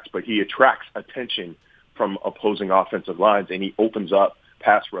distracts, but he attracts attention from opposing offensive lines, and he opens up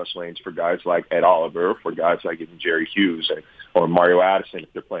pass rush lanes for guys like Ed Oliver, for guys like even Jerry Hughes or Mario Addison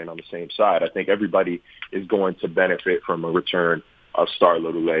if they're playing on the same side. I think everybody is going to benefit from a return of Star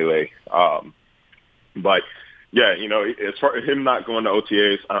Lotulelei. But as far as him not going to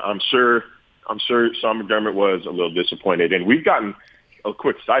OTAs, I'm sure Sean McDermott was a little disappointed. And we've gotten a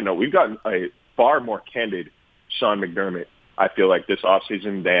quick side note. We've gotten a far more candid Sean McDermott, I feel like, this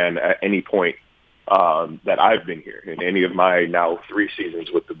offseason than at any point that I've been here in any of my now 3 seasons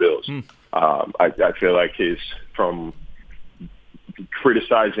with the Bills. I feel like from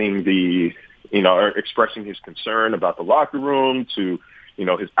criticizing or expressing his concern about the locker room to,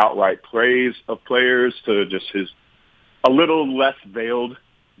 his outright praise of players to just his a little less veiled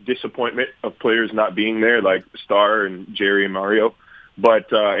disappointment of players not being there, like Star and Jerry and Mario.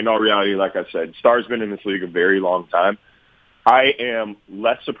 But in all reality, like I said, Star's been in this league a very long time. I am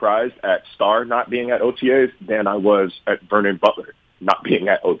less surprised at Star not being at OTAs than I was at Vernon Butler not being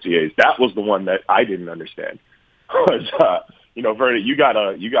at OTAs. That was the one that I didn't understand. Vernon, you got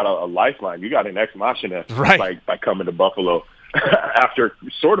a lifeline. You got an ex machina by coming to Buffalo after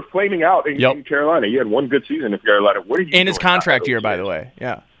sort of flaming out in Carolina. You had one good season in Carolina. What are you in his contract year, by the way?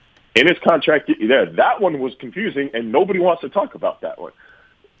 Yeah. In his contract, yeah, that one was confusing, and nobody wants to talk about that one.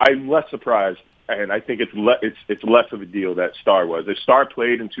 I'm less surprised, and I think it's less of a deal that Starr was. If Starr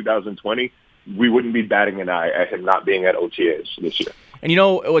played in 2020, we wouldn't be batting an eye at him not being at OTAs this year. And you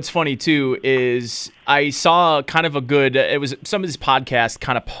know what's funny too is I saw kind of it was some of these podcasts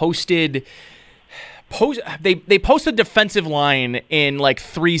kind of they posted defensive line in like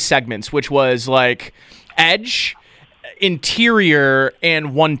 3 segments, which was like edge, interior,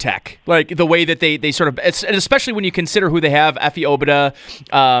 and one tech. Like the way that they sort of, and especially when you consider who they have, Efe Obada,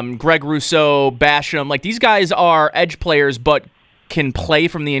 Greg Rousseau, Basham, like these guys are edge players but can play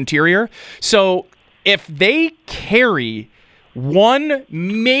from the interior. So if they carry 1,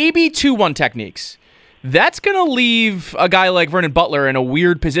 maybe 2 one techniques, that's going to leave a guy like Vernon Butler in a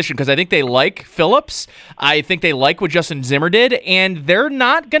weird position because I think they like Phillips. I think they like what Justin Zimmer did, and they're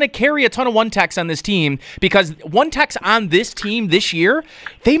not going to carry a ton of one techs on this team because one techs on this team this year,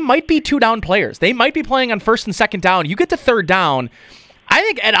 they might be 2-down players. They might be playing on 1st and 2nd down. You get to 3rd down, I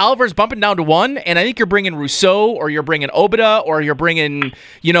think Ed Oliver's bumping down to 1, and I think you're bringing Rousseau or you're bringing Obada or you're bringing,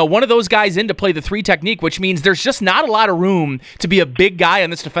 one of those guys in to play the 3 technique, which means there's just not a lot of room to be a big guy on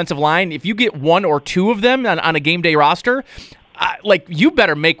this defensive line. If you get 1 or 2 of them on a game day roster, you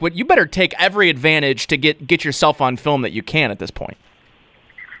better take every advantage to get yourself on film that you can at this point.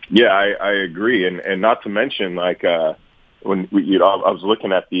 Yeah, I agree, and not to mention I was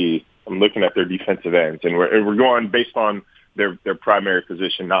looking at their defensive ends, and we're going based on their primary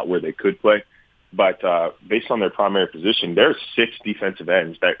position, not where they could play, but based on their primary position, there's 6 defensive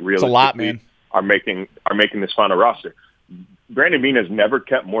ends that realistically are making this final roster. Brandon Beane has never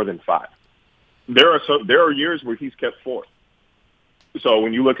kept more than 5. There are years where he's kept 4. So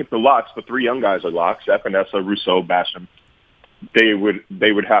when you look at the locks, the 3 young guys are locks: Epinesa, Rousseau, Basham. They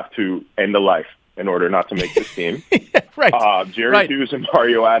would have to end a life in order not to make this team. Right. Jerry Hughes and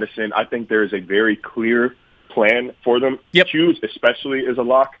Mario Addison, I think there is a very clear plan for them. Yep. Hughes especially is a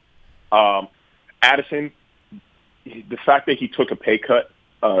lock. Addison, the fact that he took a pay cut,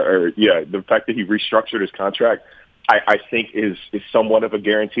 the fact that he restructured his contract, I think is somewhat of a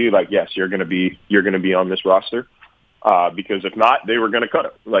guarantee. Like, yes, you're going to be on this roster, because if not, they were going to cut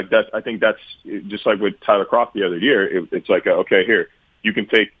him. Like that, I think that's just like with Tyler Kroft the other year. It's like, okay, here, you can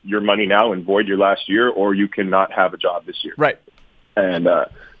take your money now and void your last year, or you cannot have a job this year. Right. And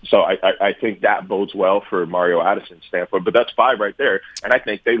so I think that bodes well for Mario Addison's standpoint. But that's 5 right there. And I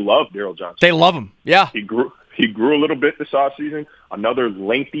think they love Daryl Johnson. They love him. Yeah. He grew a little bit this offseason. Another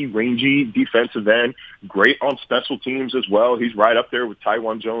lengthy, rangy defensive end. Great on special teams as well. He's right up there with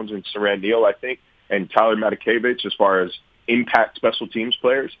Taiwan Jones and Saran Neal, I think, and Tyler Matakevich as far as impact special teams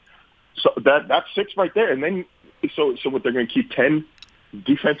players. So that's 6 right there. And then so what, they're going to keep 10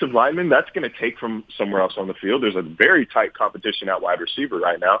 defensive linemen? That's going to take from somewhere else on the field. There's a very tight competition at wide receiver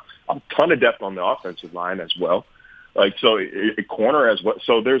right now. A ton of depth on the offensive line as well. Like, so a corner as well.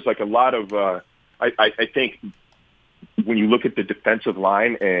 So there's like a lot of, I think when you look at the defensive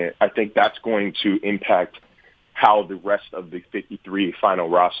line, I think that's going to impact how the rest of the 53 final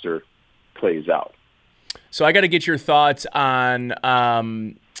roster plays out. So I got to get your thoughts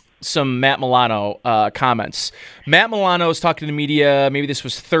on some Matt Milano comments. Matt Milano was talking to the media. Maybe this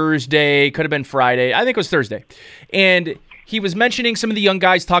was Thursday. Could have been Friday. I think it was Thursday. And he was mentioning some of the young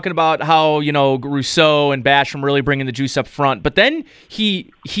guys, talking about how, Rousseau and Basham really bringing the juice up front. But then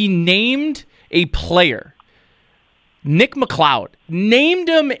he named a player, Nick McLeod, named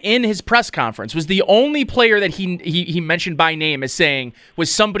him in his press conference, was the only player that he mentioned by name as saying was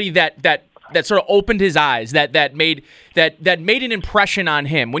somebody that sort of opened his eyes, that made an impression on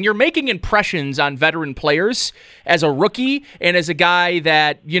him. When you're making impressions on veteran players as a rookie and as a guy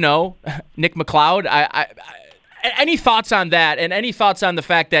that, Nick McLeod, any thoughts on that, and any thoughts on the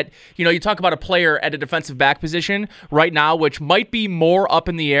fact that, you talk about a player at a defensive back position right now, which might be more up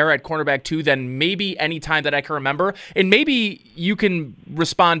in the air at cornerback 2 than maybe any time that I can remember. And maybe you can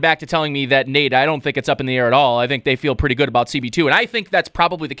respond back to telling me that, Nate, I don't think it's up in the air at all. I think they feel pretty good about CB2. And I think that's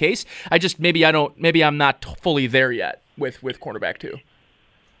probably the case. Maybe I'm not fully there yet with cornerback 2.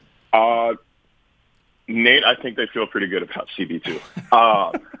 Nate, I think they feel pretty good about CB2.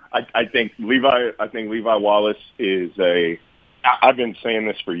 I think Levi Wallace is I've been saying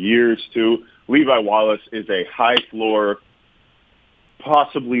this for years too. Levi Wallace is a high floor,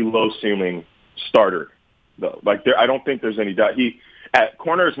 possibly low ceiling starter though. Like I don't think there's any doubt. He at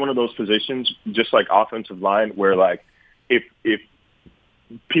corner is one of those positions, just like offensive line, where like if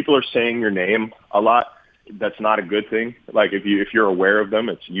people are saying your name a lot, that's not a good thing. Like if you're aware of them,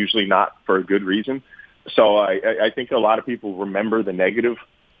 it's usually not for a good reason. So I think a lot of people remember the negative.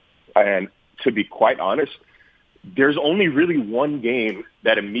 And to be quite honest, there's only really one game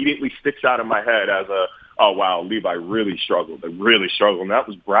that immediately sticks out in my head as oh, wow, Levi really struggled. And that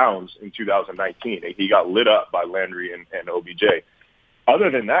was Browns in 2019. He got lit up by Landry and OBJ. Other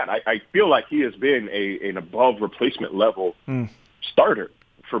than that, I feel like he has been an above replacement level starter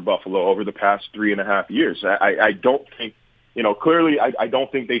for Buffalo over the past 3.5 years. I don't think, clearly I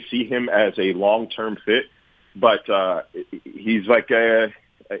don't think they see him as a long-term fit, but he's like I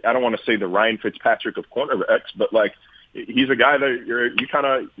don't want to say the Ryan Fitzpatrick of cornerbacks, but like he's a guy that you kind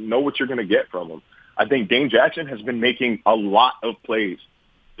of know what you're going to get from him. I think Dane Jackson has been making a lot of plays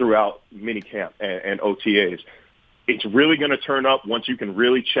throughout minicamp and OTAs. It's really going to turn up once you can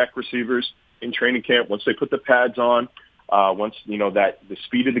really check receivers in training camp, once they put the pads on, once, that the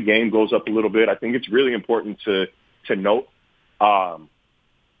speed of the game goes up a little bit. I think it's really important to note.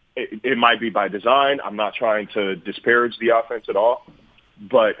 It might be by design. I'm not trying to disparage the offense at all,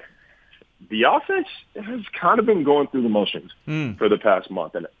 but the offense has kind of been going through the motions for the past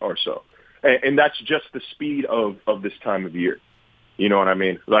month or so. And that's just the speed of this time of year. You know what I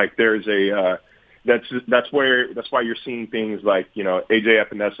mean? Like there's that's why you're seeing things like, AJ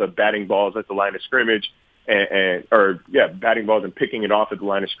Epinesa batting balls at the line of scrimmage batting balls and picking it off at the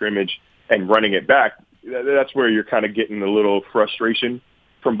line of scrimmage and running it back. That's where you're kind of getting a little frustration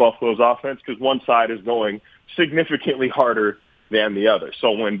from Buffalo's offense because one side is going significantly harder than the other.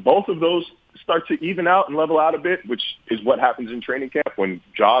 So when both of those start to even out and level out a bit, which is what happens in training camp when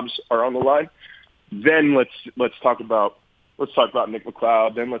jobs are on the line, then let's talk about Nick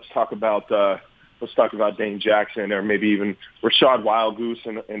McLeod. Then let's talk about Dane Jackson, or maybe even Rashad Wildgoose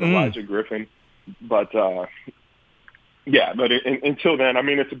and Elijah Griffin. But until then, I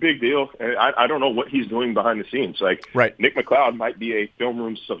mean, it's a big deal. I don't know what he's doing behind the scenes. Like Nick McLeod might be a film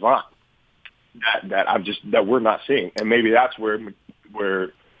room savant that we're not seeing, and maybe that's where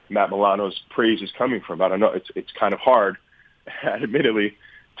Matt Milano's praise is coming from. I don't know. It's kind of hard, admittedly,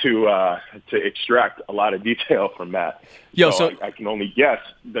 to extract a lot of detail from Matt. So I can only guess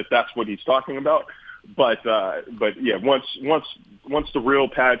that that's what he's talking about. But yeah, once the real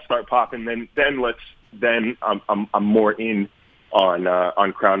pads start popping, then I'm more in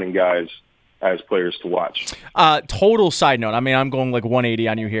on crowning guys as players to watch. Total side note. I mean, I'm going like 180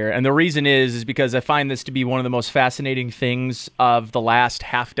 on you here. And the reason is because I find this to be one of the most fascinating things of the last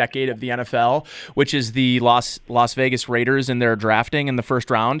half decade of the NFL, which is the Las Vegas Raiders and their drafting in the first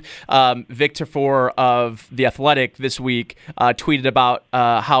round. Vic Tafur of The Athletic this week tweeted about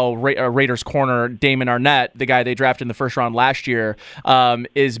how Raiders corner Damon Arnett, the guy they drafted in the first round last year,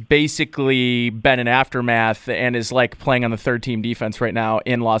 is basically been an aftermath and is like playing on the third team defense right now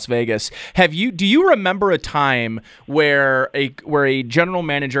in Las Vegas. Do you remember a time where a general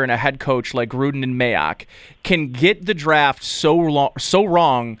manager and a head coach like Gruden and Mayock can get the draft so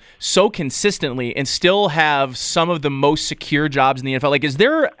wrong so consistently and still have some of the most secure jobs in the NFL? Like, is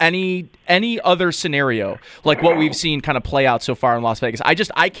there any other scenario like what we've seen kind of play out so far in Las Vegas?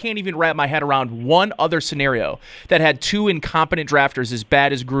 I can't even wrap my head around one other scenario that had two incompetent drafters as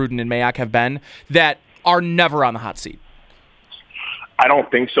bad as Gruden and Mayock have been that are never on the hot seat. I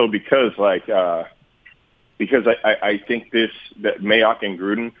don't think so because I think that Mayock and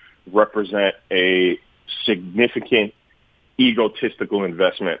Gruden represent a significant egotistical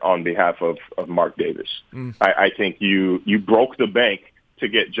investment on behalf of Mark Davis. I think you broke the bank to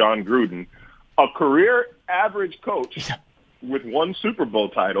get John Gruden, a career average coach with one Super Bowl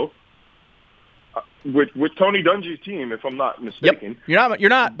title, with Tony Dungy's team, if I'm not mistaken. Yep. You're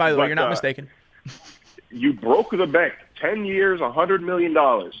not. By the way, you're not mistaken. You broke the bank. 10 years, $100 million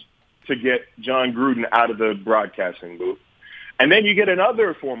to get John Gruden out of the broadcasting booth. And then you get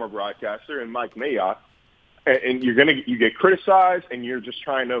another former broadcaster in Mike Mayock, and you get criticized, and you're just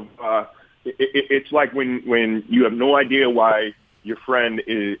trying to it's like when you have no idea why your friend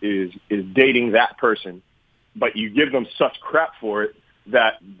is dating that person, but you give them such crap for it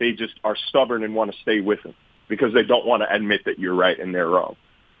that they just are stubborn and want to stay with them because they don't want to admit that you're right and they're wrong.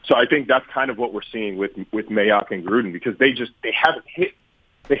 So I think that's kind of what we're seeing with Mayock and Gruden because they haven't hit.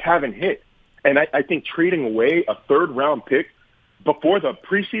 They haven't hit. And I think trading away a third-round pick before the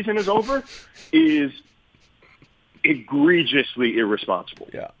preseason is over is egregiously irresponsible.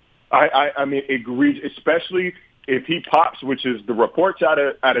 Yeah. I mean, egregious, especially if he pops, which is the reports out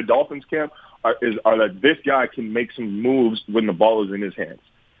of Dolphins camp are that this guy can make some moves when the ball is in his hands.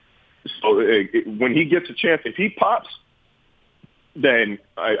 So when he gets a chance, if he pops, then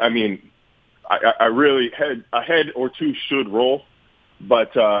I really a head or two should roll.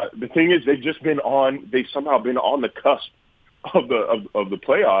 But the thing is, they've somehow been on the cusp of the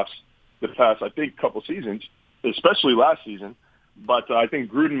playoffs the past, I think, couple seasons, especially last season. But I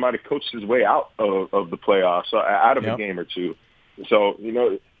think Gruden might have coached his way out of the playoffs, out of a game or two. So,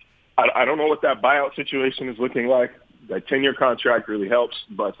 I don't know what that buyout situation is looking like. That 10-year contract really helps,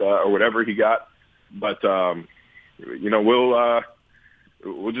 but or whatever he got. But,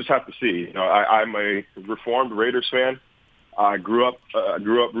 we'll just have to see. I'm a reformed Raiders fan. I grew up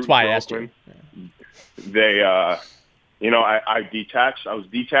rooting for Oakland. They, I detached. I was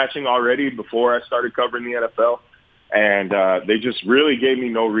detaching already before I started covering the NFL, and they just really gave me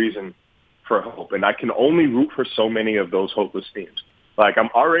no reason for hope. And I can only root for so many of those hopeless teams. Like, I'm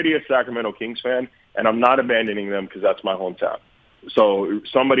already a Sacramento Kings fan, and I'm not abandoning them because that's my hometown. So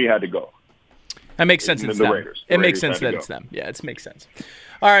somebody had to go. That makes sense. It's them. Raiders. It makes sense that it's them. Yeah, it makes sense.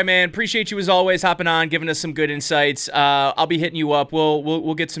 All right, man. Appreciate you as always hopping on, giving us some good insights. I'll be hitting you up.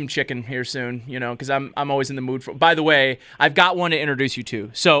 We'll get some chicken here soon, because I'm always in the mood for. By the way, I've got one to introduce you to.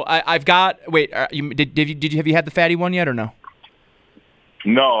 So I've got. Wait, have you had the fatty one yet or no?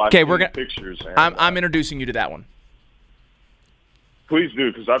 No. Okay, we're gonna pictures. I'm introducing you to that one. Please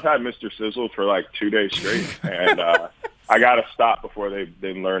do, because I've had Mr. Sizzle for like 2 days straight, and I got to stop before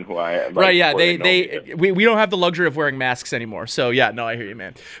they learn who I am. Right, yeah. We don't have the luxury of wearing masks anymore. So, yeah, no, I hear you,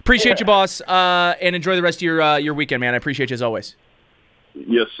 man. Appreciate you, boss, and enjoy the rest of your weekend, man. I appreciate you as always.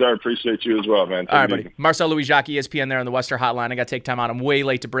 Yes, sir. Appreciate you as well, man. All right, buddy. Marcel Louis-Jacques, ESPN there on the Western Hotline. I got to take time out. I'm way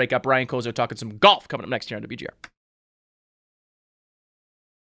late to break up. Ryan Kozer talking some golf coming up next year on WGR.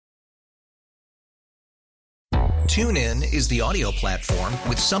 TuneIn is the audio platform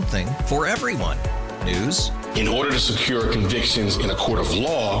with something for everyone. News. In order to secure convictions in a court of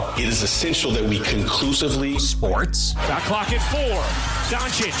law, it is essential that we conclusively. Sports. Shot clock at 4.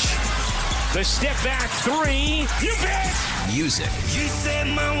 Doncic. The step back 3. You bet. Music. You set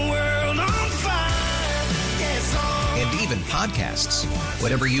my world on fire. Yes, and even podcasts.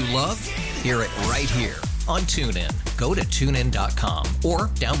 Whatever you love, hear it right here on TuneIn. Go to TuneIn.com or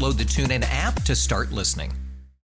download the TuneIn app to start listening.